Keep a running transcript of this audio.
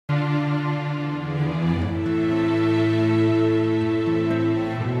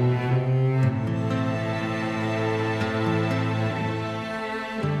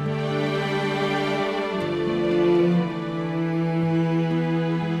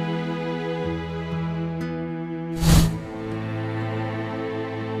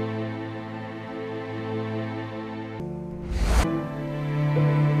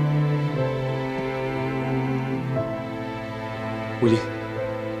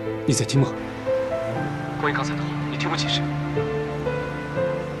你在听吗？关于刚才的话，你听我解释。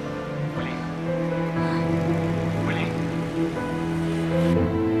伟林，伟林，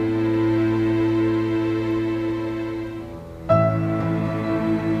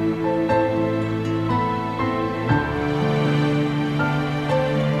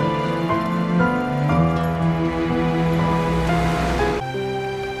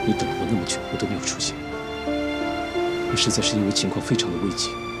你等了我那么久，我都没有出现。我实在是因为情况非常的危急，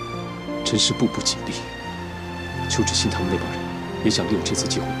真是步步紧逼。邱志新他们那帮人也想利用这次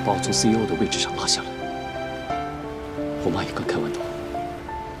机会把我从 CEO 的位置上拉下来。我妈也刚开完刀，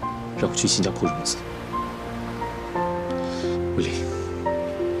让我去新加坡融资。伟林，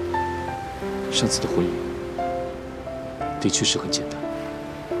上次的婚礼的确是很简单，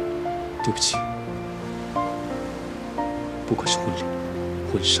对不起。不管是婚礼、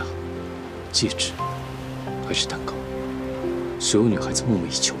婚纱、戒指，还是蛋糕，所有女孩子梦寐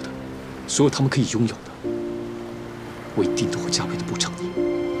以求的，所有她们可以拥有的，我一定都会加倍的补偿你。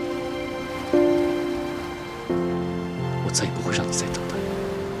我再也不会让你再等待，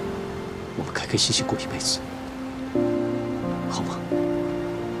我们开开心心过一辈子，好吗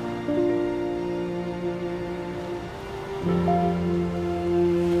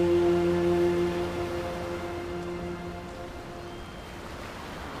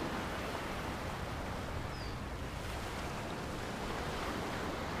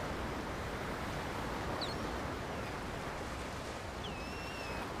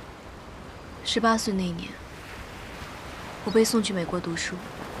？18岁那一年，我被送去美国读书。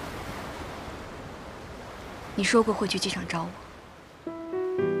你说过会去机场找我。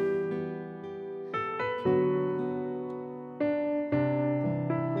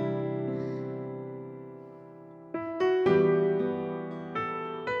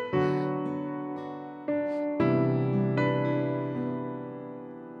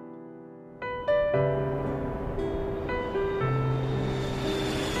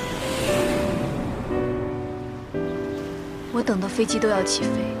我等到飞机都要起飞，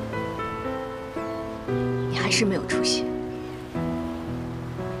你还是没有出现。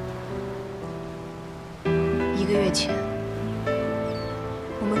1个月前，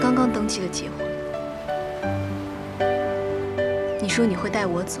我们刚刚登记了结婚。你说你会带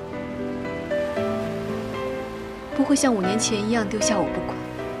我走，不会像5年前一样丢下我不管。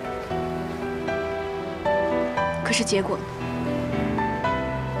可是结果呢？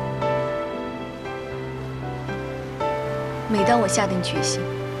每当我下定决心，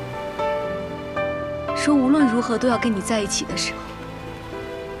说无论如何都要跟你在一起的时候，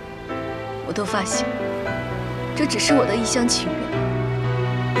我都发现这只是我的一厢情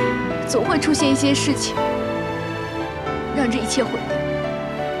愿，总会出现一些事情，让这一切毁掉。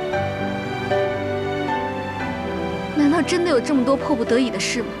难道真的有这么多迫不得已的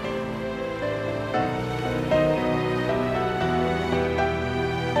事吗？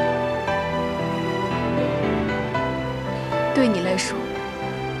对你来说，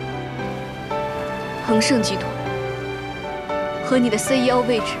恒盛集团和你的 CEO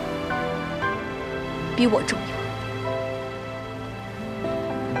位置比我重要。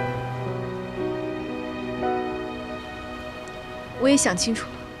我也想清楚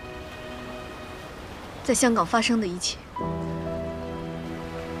了，在香港发生的一切，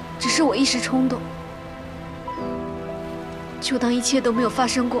只是我一时冲动，就当一切都没有发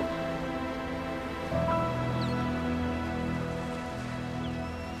生过。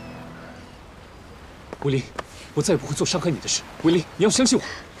伟林，我再也不会做伤害你的事。伟林，你要相信我，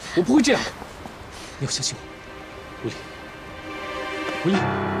我不会这样的。你要相信我，伟林，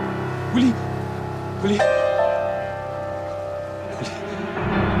伟林，伟林，伟林，伟林。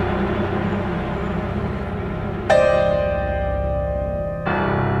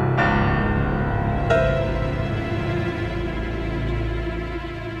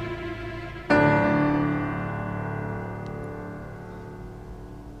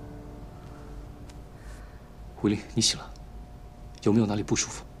伟林，你醒了，有没有哪里不舒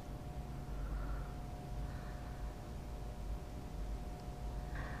服？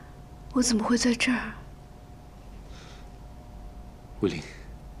我怎么会在这儿？伟林，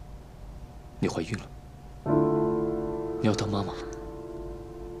你怀孕了，你要当妈妈了。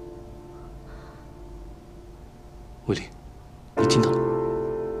伟林，你听到了，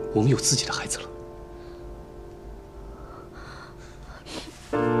我们有自己的孩子了。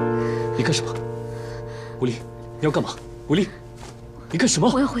你干什么？伟林，你要干嘛？伟林，你干什么？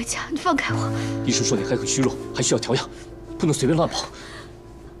我要回家，你放开我！医生说你还很虚弱，还需要调养，不能随便乱跑。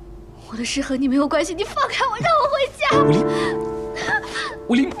我的事和你没有关系，你放开我，让我回家！伟林，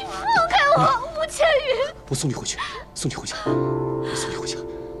伟林，放开我，吴千羽！我送你回去，送你回家，我送你回家。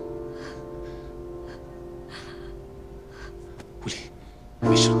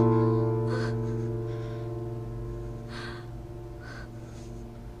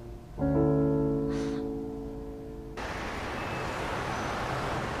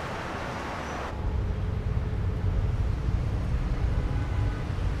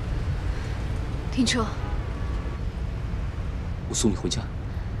停车。我送你回家。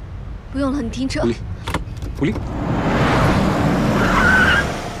不用了，你停车。狐狸，狐狸，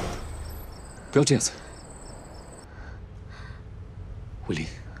不要这样子。狐狸，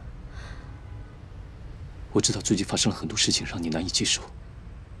我知道最近发生了很多事情，让你难以接受，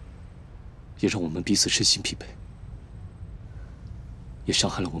也让我们彼此身心疲惫，也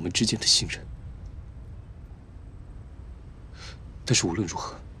伤害了我们之间的信任。但是无论如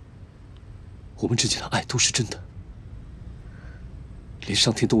何，我们之间的爱都是真的。 连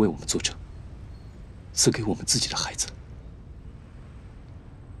上天都为我们作证，赐给我们自己的孩子。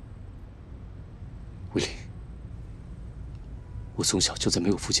威利，我从小就在没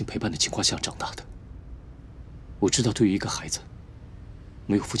有父亲陪伴的情况下长大的。我知道，对于一个孩子，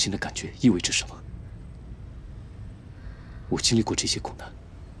没有父亲的感觉意味着什么。我经历过这些苦难，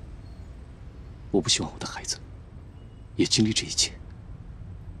我不希望我的孩子也经历这一切。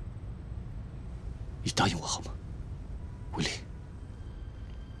你答应我好吗，威利？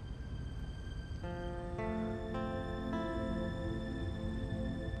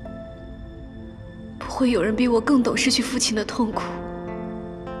 不会有人比我更懂失去父亲的痛苦。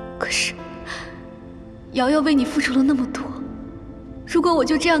可是，瑶瑶为你付出了那么多，如果我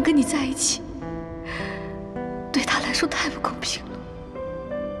就这样跟你在一起，对她来说太不公平了。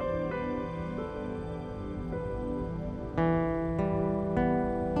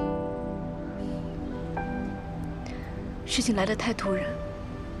事情来得太突然，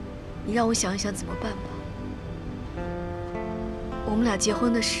你让我想一想怎么办吧。我们俩结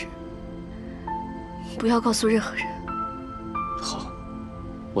婚的事。 不要告诉任何人。好，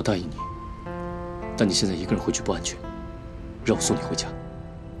我答应你。但你现在一个人回去不安全，让我送你回家。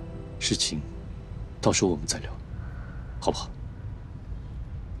事情，到时候我们再聊，好不好？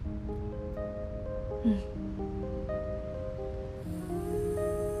嗯。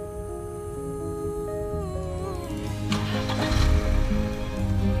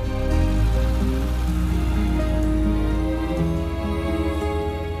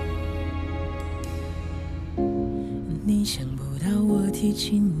你想不到我提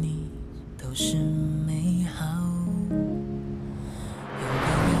起你都是美好，有个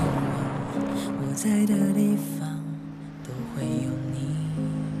愿望，我在的地方都会有你。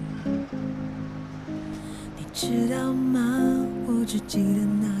你知道吗？我只记得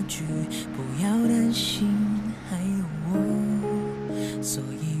那句不要担心，还有我，所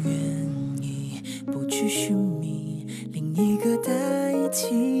以愿意不去寻觅另一个代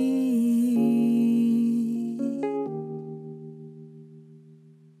替。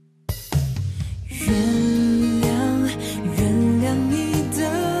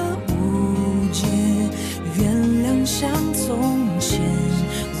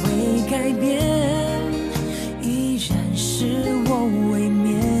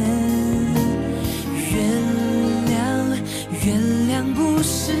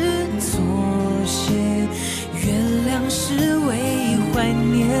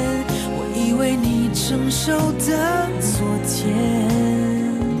 承受的昨天，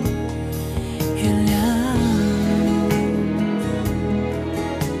原谅。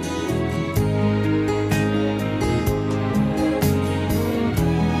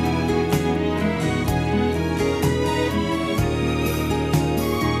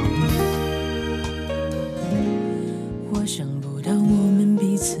我想不到我们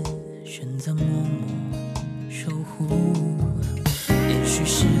彼此选择默默守护，也许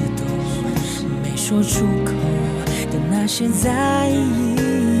是懂。 说出口的那些在意，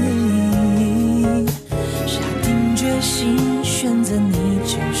下定决心选择你，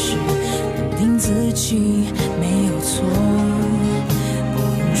就是认定自己没有错，不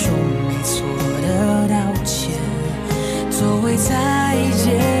用说没错的道歉，作为再见。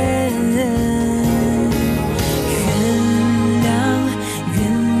原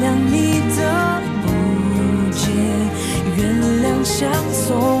谅你的不解，原谅像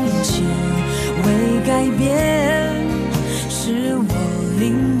从前。 为改变，是我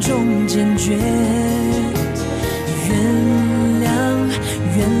临终坚决。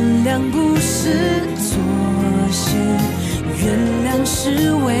原谅不是妥协，原谅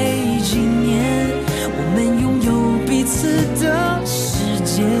是为纪念我们拥有彼此的时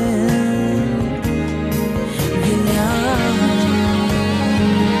间。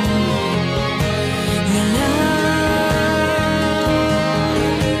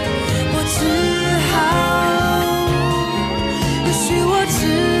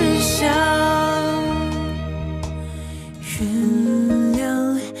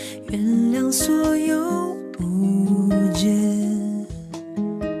所有不解，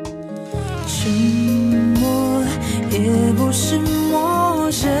沉默也不是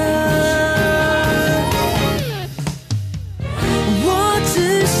陌生。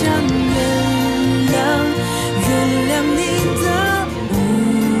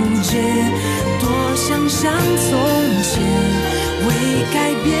像从前未改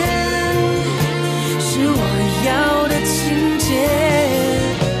变，是我要的情节。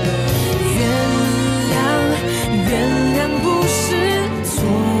原谅不是妥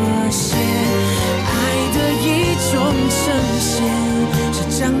协，爱的一种呈现，是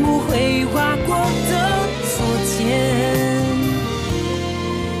掌握会划过的昨天。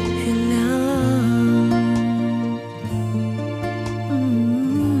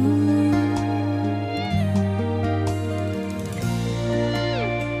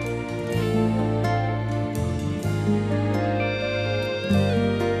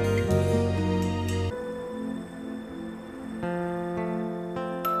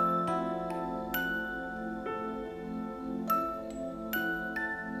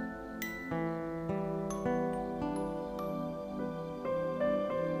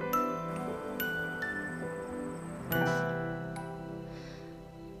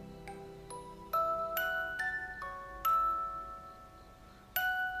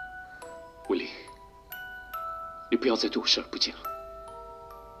魏林，你不要再对我视而不见了，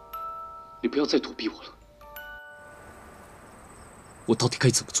你不要再躲避我了。我到底该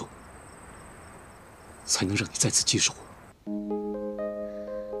怎么做，才能让你再次接受我？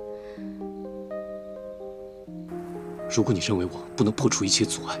如果你认为我不能破除一切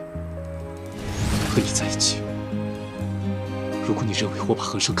阻碍，和你在一起；如果你认为我把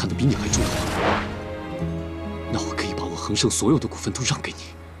恒盛看得比你还重的话，那我可以把我恒盛所有的股份都让给你。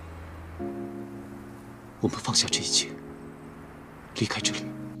我们放下这一切，离开这里。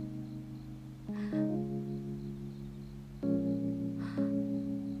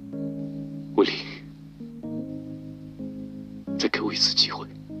魏林，再给我一次机会，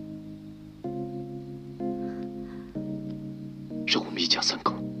让我们一家三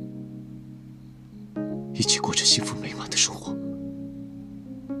口一起过着幸福美满的生活，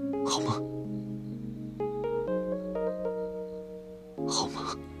好吗？好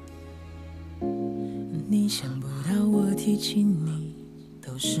吗？你想不到我提起你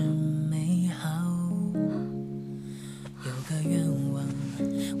都是美好，有个愿望，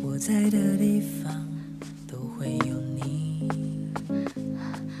我在的地方都会有你。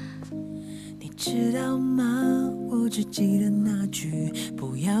你知道吗？我只记得那句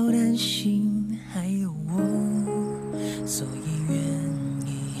不要担心，还有我，所以愿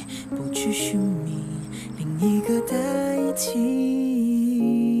意不去寻觅另一个代替。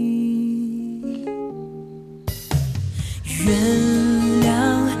原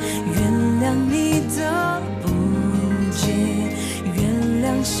谅你的不解，原谅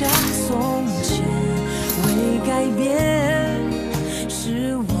像从前未改变，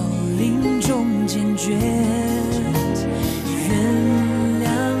是我临终坚决。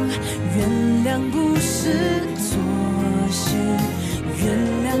原谅不是妥协，原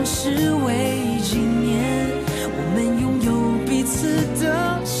谅是为纪念我们拥有彼此的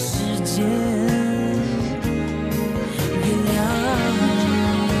时间。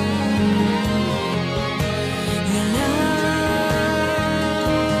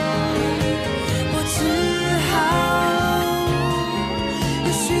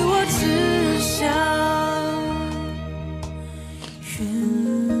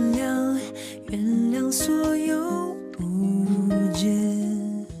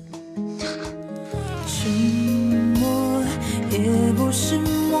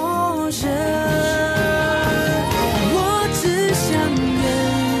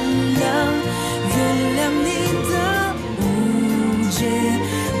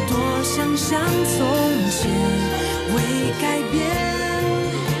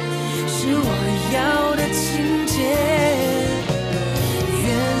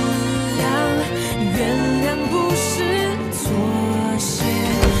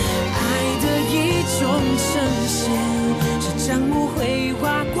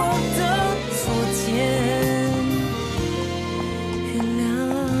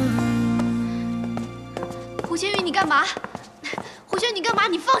胡轩，你干嘛？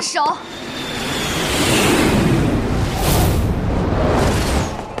你放手！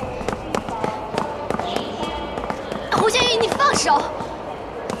胡轩宇，你放手！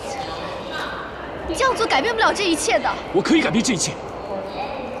你这样做改变不了这一切的。我可以改变这一切。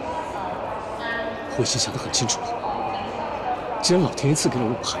我已经想得很清楚了。既然老天爷赐给了我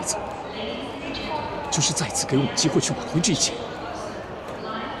们孩子，就是再一次给我们机会去挽回这一切。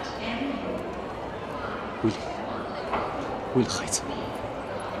为了孩子，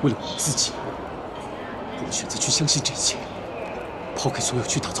为了我们自己，我们选择去相信这一切，抛开所有，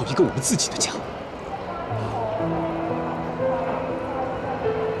去打造一个我们自己的家。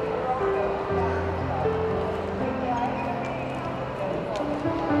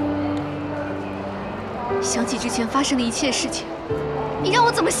想起之前发生的一切事情，你让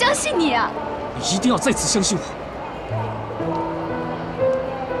我怎么相信你啊？你一定要再次相信我，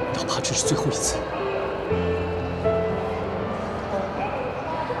哪怕这是最后一次。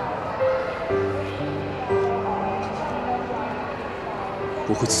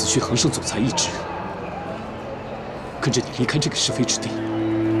我会辞去恒盛总裁一职，跟着你离开这个是非之地。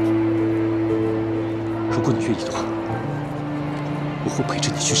如果你愿意的话，我会陪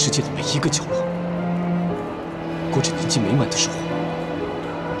着你去世界的每一个角落，过着年纪美满的生活。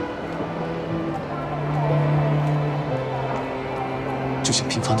就像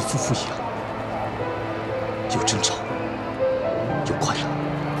平凡的夫妇一样，有争吵，有快乐。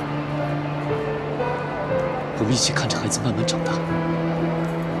我们一起看着孩子慢慢长大，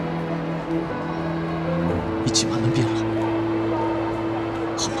一起慢慢变老，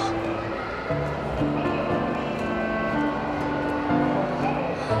好吗？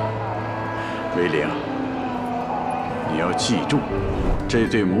威廉，你要记住，这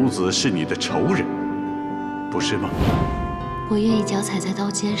对母子是你的仇人，不是吗？我愿意脚踩在刀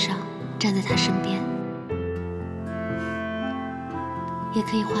尖上，站在他身边，也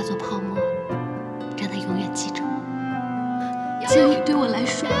可以化作泡沫，让他永远记着我。千里对我来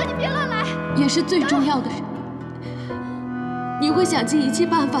说，你别乱来，也是最重要的人。你会想尽一切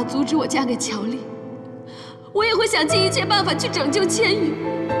办法阻止我嫁给乔丽，我也会想尽一切办法去拯救千羽。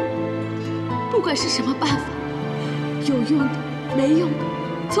不管是什么办法，有用的、没用的，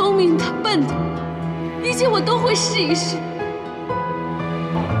聪明的、笨的，一切我都会试一试。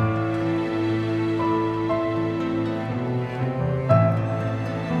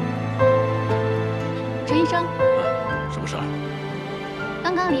陈医生，什么事儿？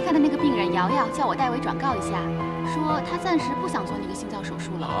刚刚离开的那个病人瑶瑶叫我代为转告一下，说她暂时不想做那个心脏手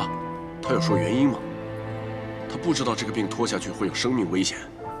术了。啊？他有说原因吗？他不知道这个病拖下去会有生命危险。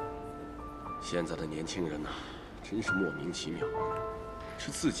现在的年轻人呐，真是莫名其妙，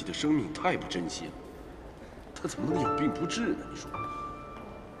是自己的生命太不珍惜了。他怎么能有病不治呢？你说？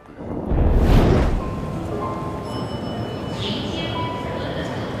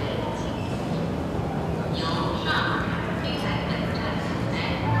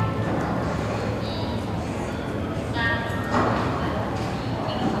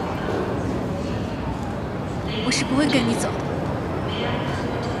我是不会跟你走的。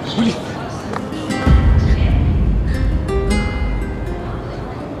威利，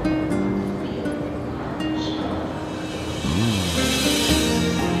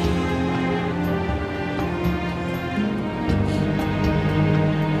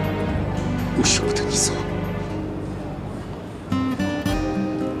我舍不得你走。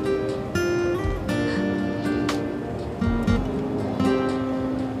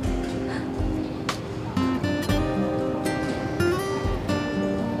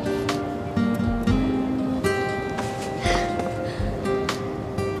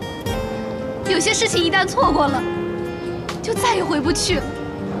有些事情一旦错过了，就再也回不去了。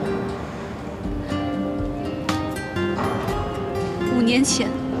5年前，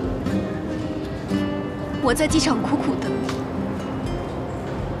我在机场苦苦等你，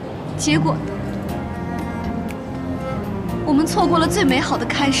结果呢？我们错过了最美好的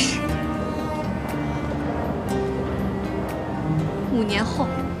开始。5年后，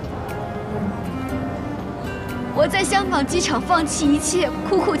我在香港机场放弃一切，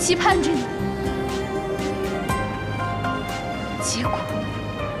苦苦期盼着你。结果，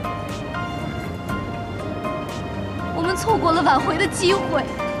我们错过了挽回的机会。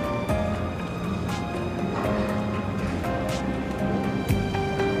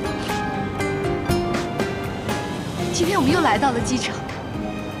今天我们又来到了机场，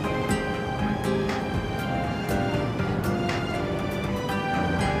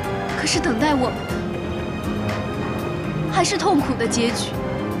可是等待我们的还是痛苦的结局。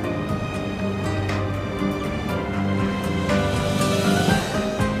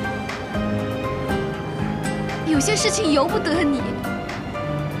有些事情由不得你，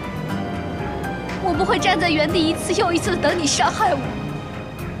我不会站在原地一次又一次的等你伤害我。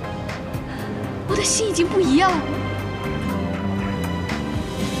我的心已经不一样了。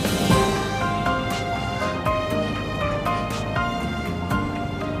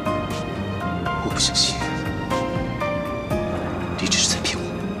我不相信，你只是在骗我。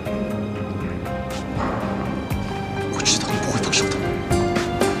我知道你不会放手的。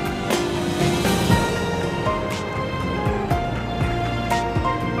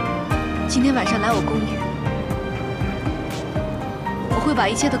今天晚上来我公寓，我会把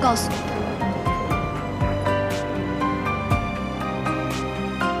一切都告诉你。